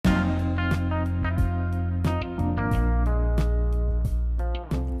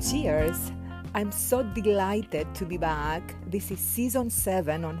Cheers! I'm so delighted to be back. This is season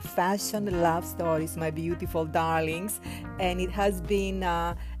 7 on Fashion Love Stories, my beautiful darlings, and it has been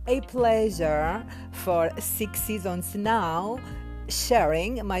a pleasure for 6 seasons now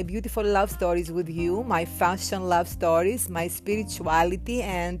sharing my beautiful love stories with you, my fashion love stories, my spirituality,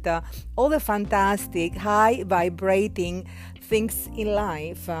 and all the fantastic, high vibrating things in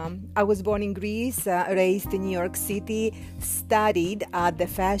life. I was born in Greece, raised in New York City, studied at the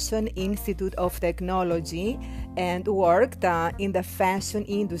Fashion Institute of Technology, and worked in the fashion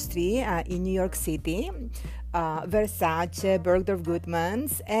industry in New York City. Versace, Bergdorf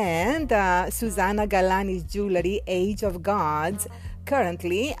Goodman's, and Susanna Galani's jewelry, Age of Gods.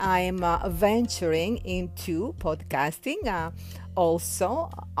 Currently, I'm venturing into podcasting, also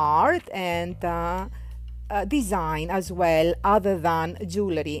art and design as well, other than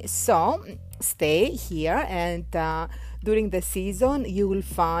jewelry. So stay here, and during the season, you will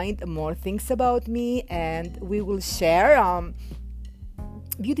find more things about me, and we will share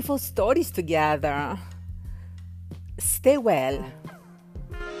beautiful stories together. Stay well.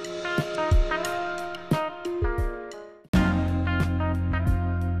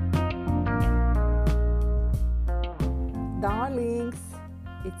 Darlings,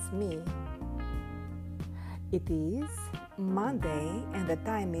 it's me. It is Monday and the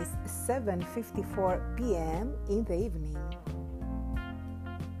time is 7:54 p.m. in the evening.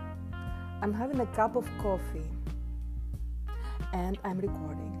 I'm having a cup of coffee and I'm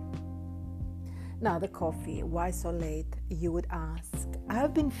recording. Now the coffee, why so late, you would ask. I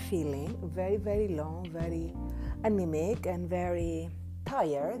have been feeling very, very low, very anemic and very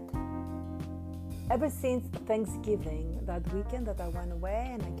tired ever since Thanksgiving, that weekend that I went away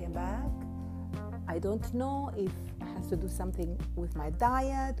and I came back. I don't know if it has to do something with my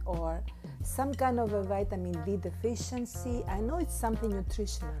diet or some kind of a vitamin D deficiency. I know it's something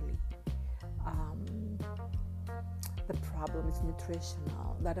nutritionally. The problem is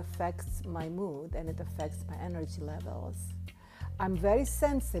nutritional. That affects my mood and it affects my energy levels. I'm very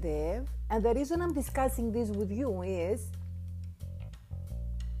sensitive, and the reason I'm discussing this with you is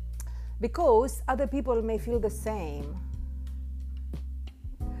because other people may feel the same.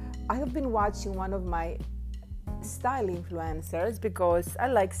 I have been watching one of my style influencers because I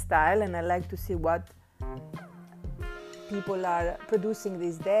like style and I like to see what people are producing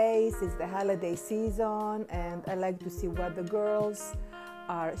these days. It's the holiday season and I like to see what the girls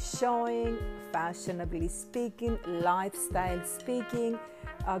are showing, fashionably speaking, lifestyle speaking,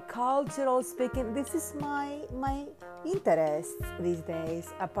 cultural speaking. This is my interest these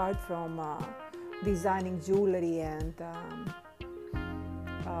days, apart from designing jewelry and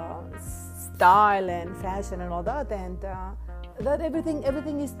style and fashion and all that, and that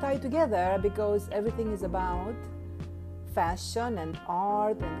everything is tied together because everything is about fashion and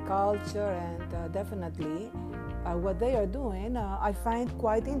art and culture, and definitely what they are doing I find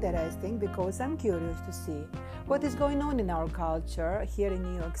quite interesting because I'm curious to see what is going on in our culture here in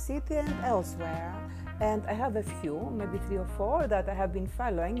New York City and elsewhere. And I have a few, maybe 3 or 4 that I have been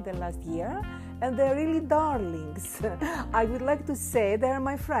following the last year, and they're really darlings. I would like to say they're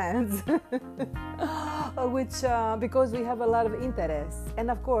my friends, which because we have a lot of interests. And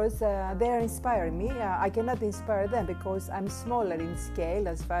of course, they're inspiring me. I cannot inspire them because I'm smaller in scale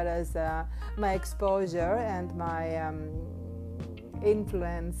as far as my exposure and my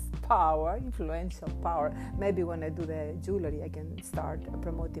influential power. Maybe when I do the jewelry I can start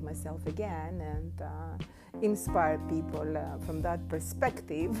promoting myself again and inspire people from that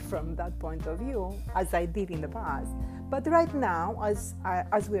perspective, from that point of view, as I did in the past. But right now,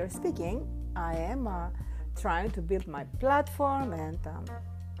 as we are speaking, I am trying to build my platform and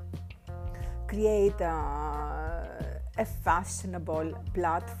create a fashionable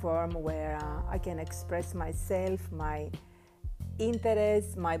platform where I can express myself, my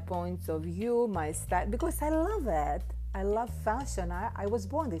interests, my points of view, my style, because I love it. I love fashion. I was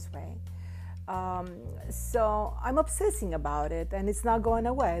born this way. So I'm obsessing about it and it's not going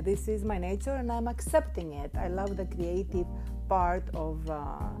away. This is my nature and I'm accepting it. I love the creative part of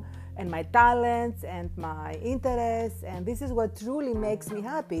and my talents and my interests, and this is what truly makes me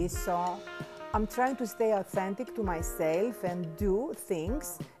happy. So I'm trying to stay authentic to myself and do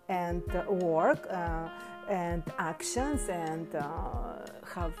things and work and actions and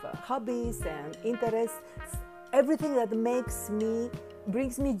have hobbies and interests, everything that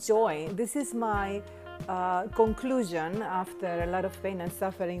brings me joy. This is my conclusion after a lot of pain and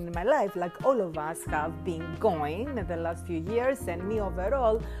suffering in my life, like all of us have been going in the last few years, and me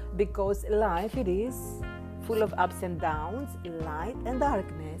overall, because life, it is full of ups and downs, light and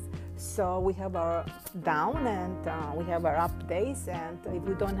darkness. So we have our down and we have our up days, and if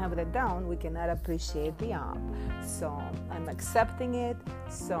we don't have the down, we cannot appreciate the up. So I'm accepting it,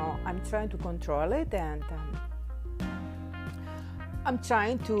 so I'm trying to control it, and I'm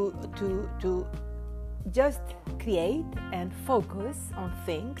trying to just create and focus on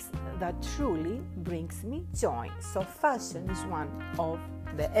things that truly brings me joy. So fashion is one of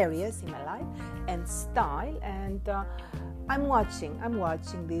the areas in my life, and style, and I'm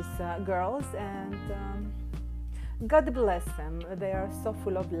watching these girls, and God bless them. They are so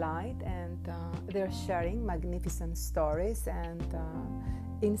full of light, and they're sharing magnificent stories and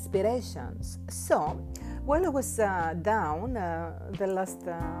inspirations. So while I was down the last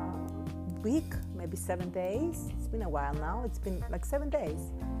week, maybe 7 days, it's been a while now, it's been like 7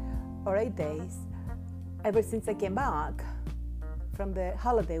 days or 8 days ever since I came back from the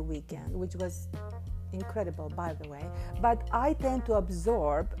holiday weekend, which was incredible, by the way. But I tend to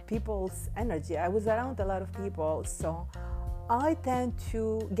absorb people's energy. I was around a lot of people, so I tend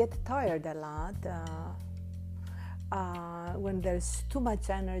to get tired a lot when there's too much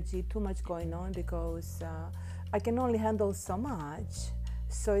energy, too much going on, because I can only handle so much.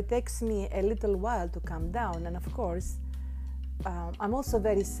 So it takes me a little while to calm down. And of course, I'm also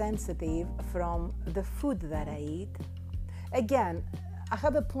very sensitive from the food that I eat. Again, I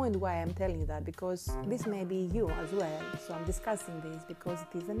have a point why I'm telling you that, because this may be you as well. So I'm discussing this because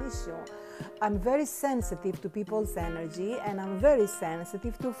it is an issue. I'm very sensitive to people's energy, and I'm very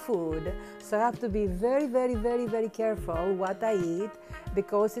sensitive to food. So I have to be very, very, very, very careful what I eat,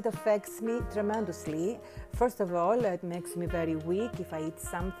 because it affects me tremendously. First of all, it makes me very weak. If I eat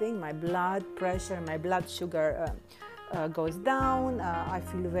something, my blood pressure, my blood sugar goes down. I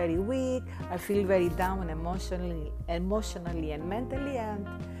feel very weak. I feel very down emotionally and mentally, and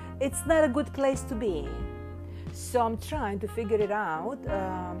it's not a good place to be. So I'm trying to figure it out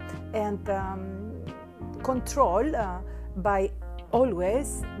and control by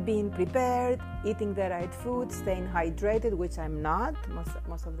always being prepared, eating the right food, staying hydrated, which I'm not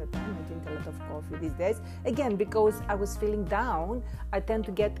most of the time. I drink a lot of coffee these days. Again, because I was feeling down, I tend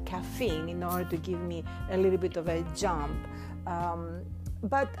to get caffeine in order to give me a little bit of a jump.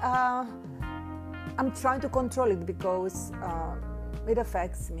 But I'm trying to control it because it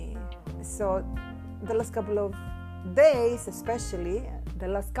affects me. So the last couple of days, especially the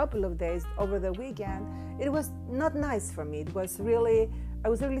last couple of days over the weekend, it was not nice for me. I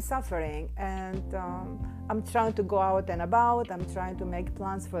was really suffering, and I'm trying to go out and about. I'm trying to make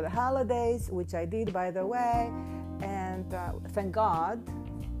plans for the holidays, which I did, by the way, and thank God,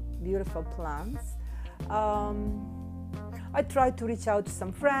 beautiful plans. I tried to reach out to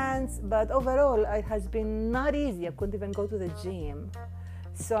some friends, but overall it has been not easy. I couldn't even go to the gym.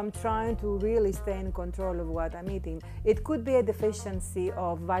 So I'm trying to really stay in control of what I'm eating. It could be a deficiency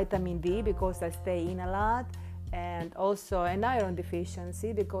of vitamin D because I stay in a lot, and also an iron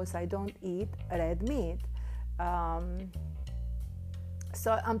deficiency because I don't eat red meat.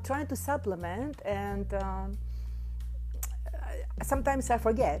 So I'm trying to supplement, and sometimes I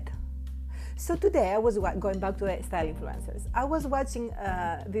forget. So today I was going back to the style influencers. I was watching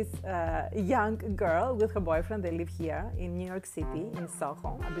this young girl with her boyfriend. They live here in New York City, in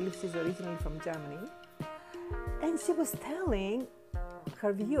Soho. I believe she's originally from Germany. And she was telling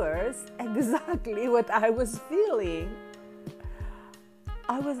her viewers exactly what I was feeling.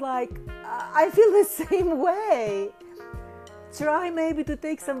 I was like, I feel the same way. Try maybe to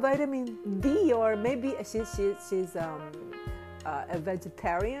take some vitamin D, or maybe she's a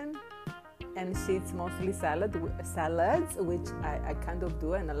vegetarian, and she eats mostly salads, which I kind of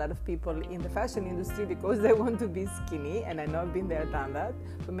do, and a lot of people in the fashion industry, because they want to be skinny, and I know I've been there, done that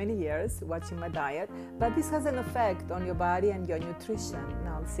for many years, watching my diet. But this has an effect on your body and your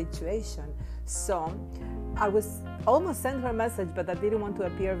nutritional situation. So I was almost sent her a message, but I didn't want to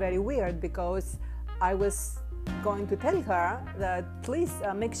appear very weird, because I was going to tell her that please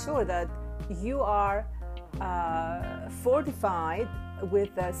make sure that you are fortified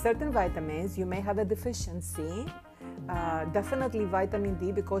with certain vitamins. You may have a deficiency, definitely vitamin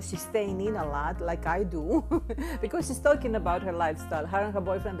D, because she's staying in a lot like I do because she's talking about her lifestyle. Her and her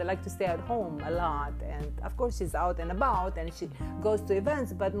boyfriend, they like to stay at home a lot, and of course she's out and about and she goes to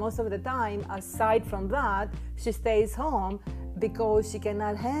events, but most of the time, aside from that, she stays home because she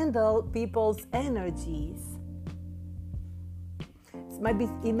cannot handle people's energies.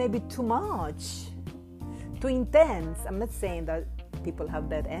 It may be too much, too intense. I'm not saying that people have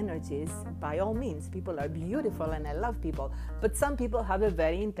bad energies. By all means, people are beautiful and I love people, but some people have a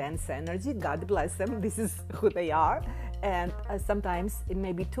very intense energy. God bless them, this is who they are, and sometimes it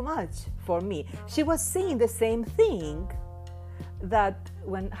may be too much for me. She was saying the same thing, that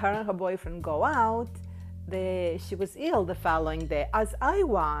when her and her boyfriend go out, she was ill the following day, as I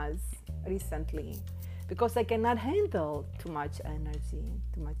was recently, because I cannot handle too much energy,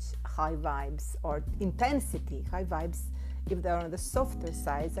 too much high vibes or intensity. High vibes, if they're on the softer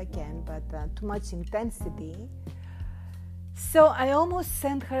side, I can, but too much intensity. So I almost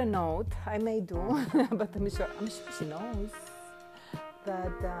sent her a note. I may do, but I'm sure she knows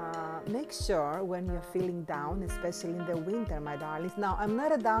that make sure when you're feeling down, especially in the winter, my darlings. Now, I'm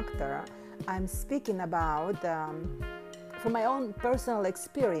not a doctor. I'm speaking about from my own personal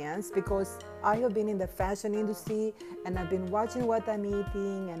experience, because I have been in the fashion industry and I've been watching what I'm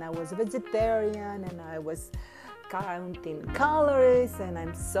eating, and I was a vegetarian and I was counting calories, and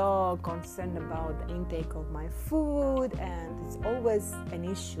I'm so concerned about the intake of my food, and it's always an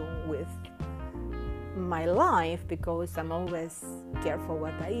issue with my life because I'm always careful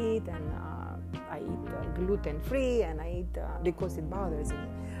what I eat, and I eat gluten-free, and I eat, because it bothers me,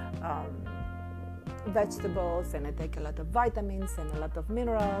 vegetables, and I take a lot of vitamins and a lot of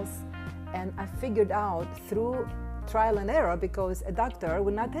minerals. And I figured out through trial and error, because a doctor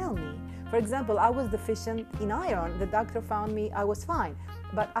would not tell me. For example, I was deficient in iron. The doctor found me, I was fine,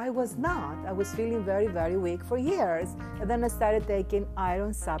 but I was not. I was feeling very, very weak for years. And then I started taking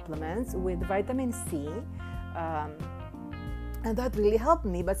iron supplements with vitamin C, and that really helped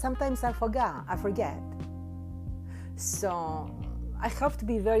me, but sometimes I forget. So I have to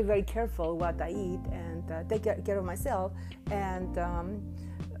be very, very careful what I eat and take care of myself, and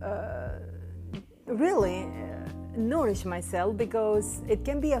really nourish myself, because it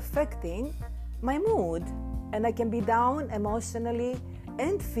can be affecting my mood, and I can be down emotionally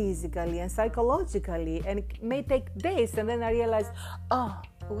and physically and psychologically, and it may take days, and then I realize, oh,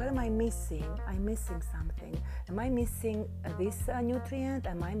 what am I missing? I'm missing something. Am I missing this nutrient?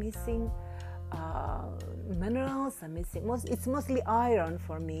 Am I missing minerals? It's mostly iron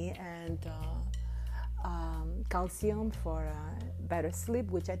for me, and calcium for better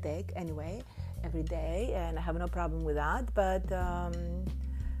sleep, which I take anyway every day, and I have no problem with that. But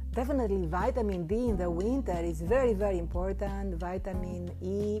definitely vitamin D in the winter is very, very important. Vitamin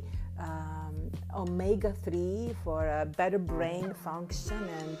E, omega-3 for better brain function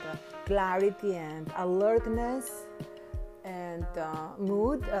and clarity and alertness and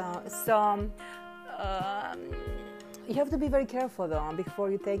mood. You have to be very careful though.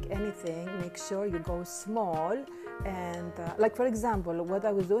 Before you take anything, make sure you go small. And like for example, what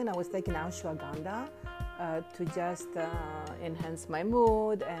I was doing, I was taking ashwagandha to just enhance my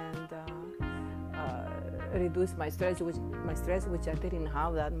mood and reduce my stress, which I didn't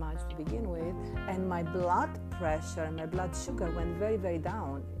have that much to begin with. And my blood pressure and my blood sugar went very, very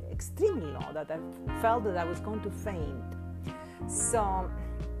down, extremely low, that I felt that I was going to faint. So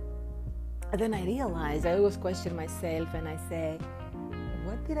then I realized, I always question myself and I say,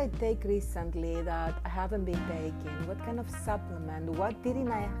 what did I take recently that I haven't been taking? What kind of supplement? What didn't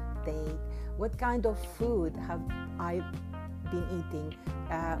I take? What kind of food have I been eating?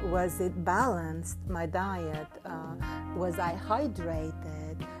 Was it balanced, my diet? Was I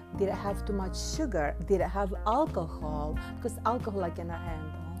hydrated? Did I have too much sugar? Did I have alcohol? Because alcohol I cannot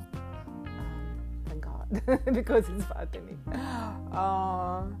handle. Thank God, because it's fattening.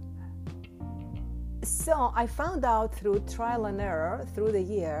 So I found out through trial and error through the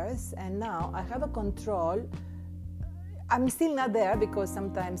years, and now I have a control. I'm still not there because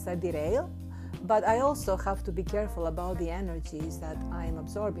sometimes I derail, but I also have to be careful about the energies that I'm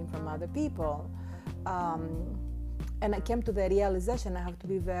absorbing from other people. And I came to the realization I have to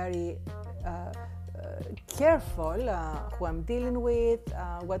be very careful who I'm dealing with,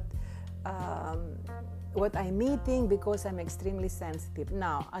 what I'm eating, because I'm extremely sensitive.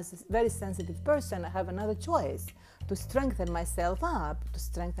 Now, as a very sensitive person, I have another choice to strengthen myself up, to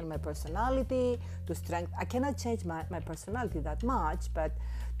strengthen my personality, I cannot change my personality that much, but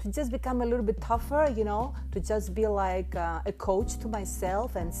to just become a little bit tougher, to just be like a coach to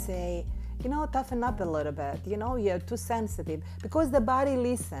myself and say, toughen up a little bit, you're too sensitive, because the body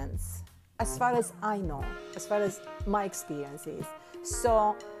listens, as far as I know, as far as my experience is.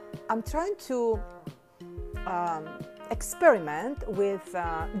 So I'm trying to experiment with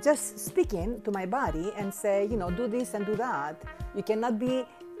just speaking to my body and say, do this and do that. You cannot be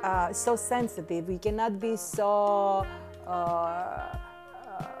so sensitive. You cannot be so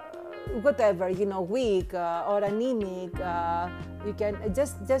whatever, weak or anemic. You can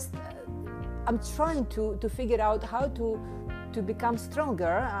just. I'm trying to figure out how to become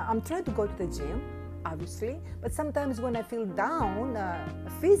stronger. I'm trying to go to the gym, obviously, but sometimes when I feel down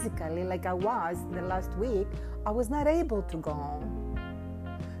physically, like I was the last week, I was not able to go.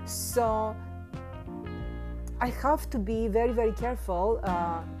 So I have to be very, very careful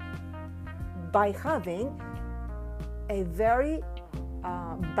by having a very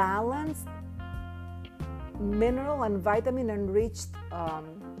balanced, mineral and vitamin enriched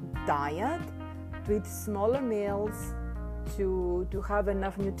diet, to eat smaller meals, to have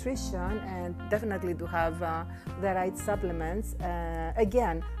enough nutrition, and definitely to have the right supplements.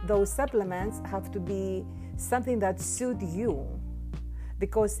 Again, those supplements have to be something that suit you,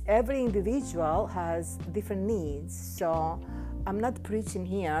 because every individual has different needs. So I'm not preaching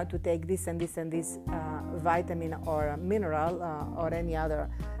here to take this and this and this vitamin or mineral or any other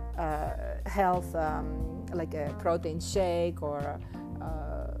health, like a protein shake or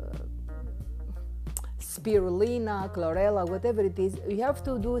spirulina, chlorella, whatever it is. You have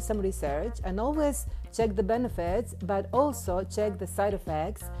to do some research and always check the benefits, but also check the side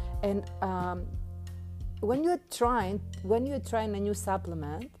effects. And when you're trying a new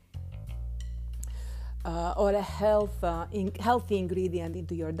supplement or a healthy ingredient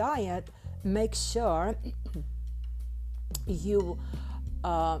into your diet, make sure you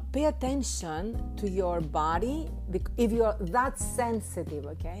pay attention to your body. If you're that sensitive,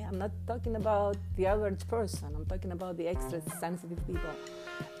 okay? I'm not talking about the average person. I'm talking about the extra sensitive people.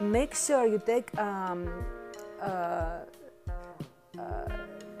 Make sure you take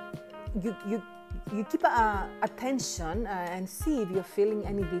you keep attention and see if you're feeling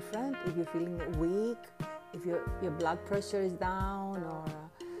any different, if you're feeling weak, if your blood pressure is down, or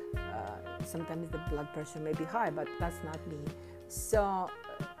sometimes the blood pressure may be high, but that's not me. So,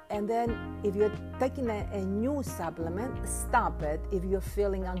 and then if you're taking a new supplement, stop it if you're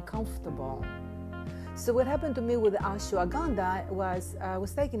feeling uncomfortable. So what happened to me with ashwagandha was I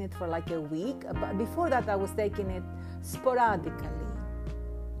was taking it for like a week, but before that I was taking it sporadically.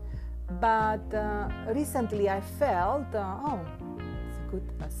 But recently I felt, it's a good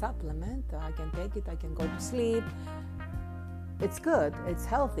supplement, I can take it, I can go to sleep, it's good, it's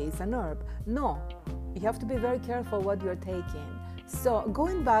healthy, it's an herb. No, you have to be very careful what you're taking. So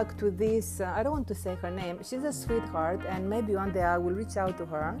going back to this, I don't want to say her name, she's a sweetheart, and maybe one day I will reach out to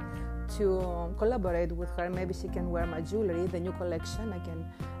her to collaborate with her. Maybe she can wear my jewelry, the new collection.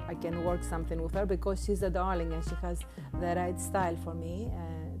 I can work something with her, because she's a darling and she has the right style for me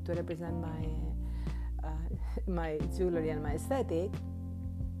to represent my jewelry and my aesthetic.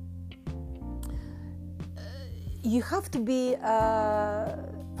 You have to be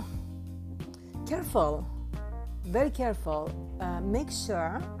careful, very careful. Make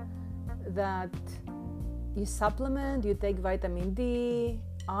sure that you supplement, you take vitamin D,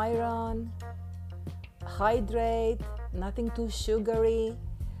 iron, hydrate, nothing too sugary,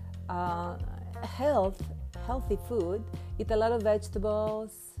 healthy food, eat a lot of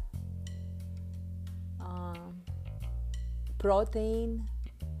vegetables, protein.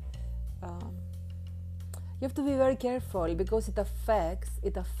 You have to be very careful, because it affects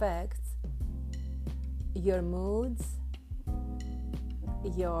your moods,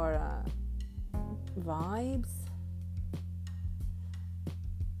 your vibes,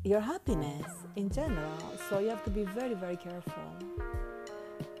 your happiness in general. So you have to be very, very careful.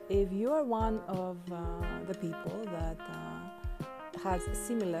 If you are one of the people that has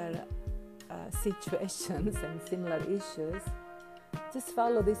similar situations and similar issues, just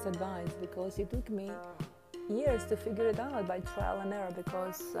follow this advice, because it took me years to figure it out by trial and error,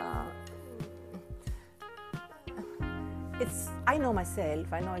 because I know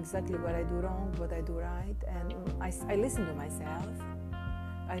myself, I know exactly what I do wrong, what I do right, and I listen to myself,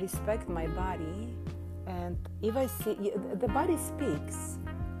 I respect my body, and if I see, the body speaks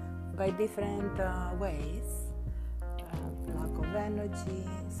by different ways, lack of energy,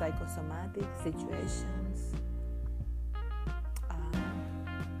 psychosomatic situations,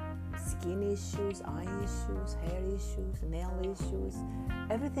 skin issues, eye issues, hair issues, nail issues.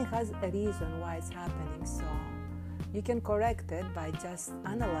 Everything has a reason why it's happening. So you can correct it by just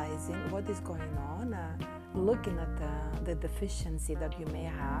analyzing what is going on, looking at the deficiency that you may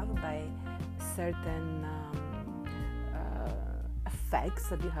have by certain effects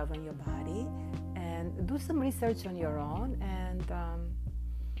that you have on your body, and do some research on your own, and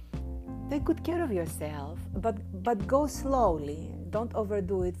take good care of yourself, but go slowly. Don't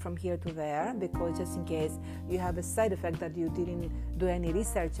overdo it from here to there, because just in case you have a side effect that you didn't do any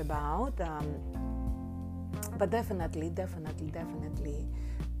research about. But definitely,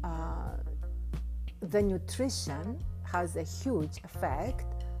 the nutrition has a huge effect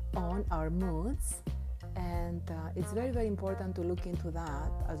on our moods, and it's very, very important to look into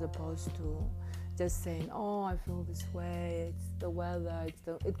that, as opposed to just saying, oh, I feel this way, it's the weather,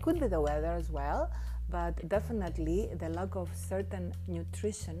 it could be the weather as well, but definitely the lack of certain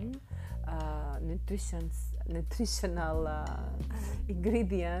nutrients nutritional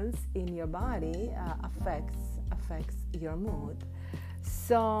ingredients in your body affects your mood.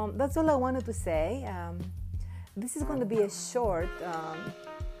 So that's all I wanted to say. This is going to be a short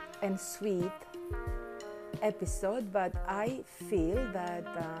and sweet episode, but I feel that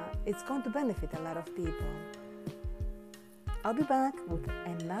it's going to benefit a lot of people. I'll be back with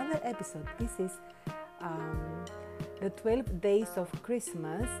another episode. This is the 12 Days of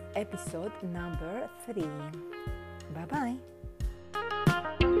Christmas, episode number 3. Bye-bye.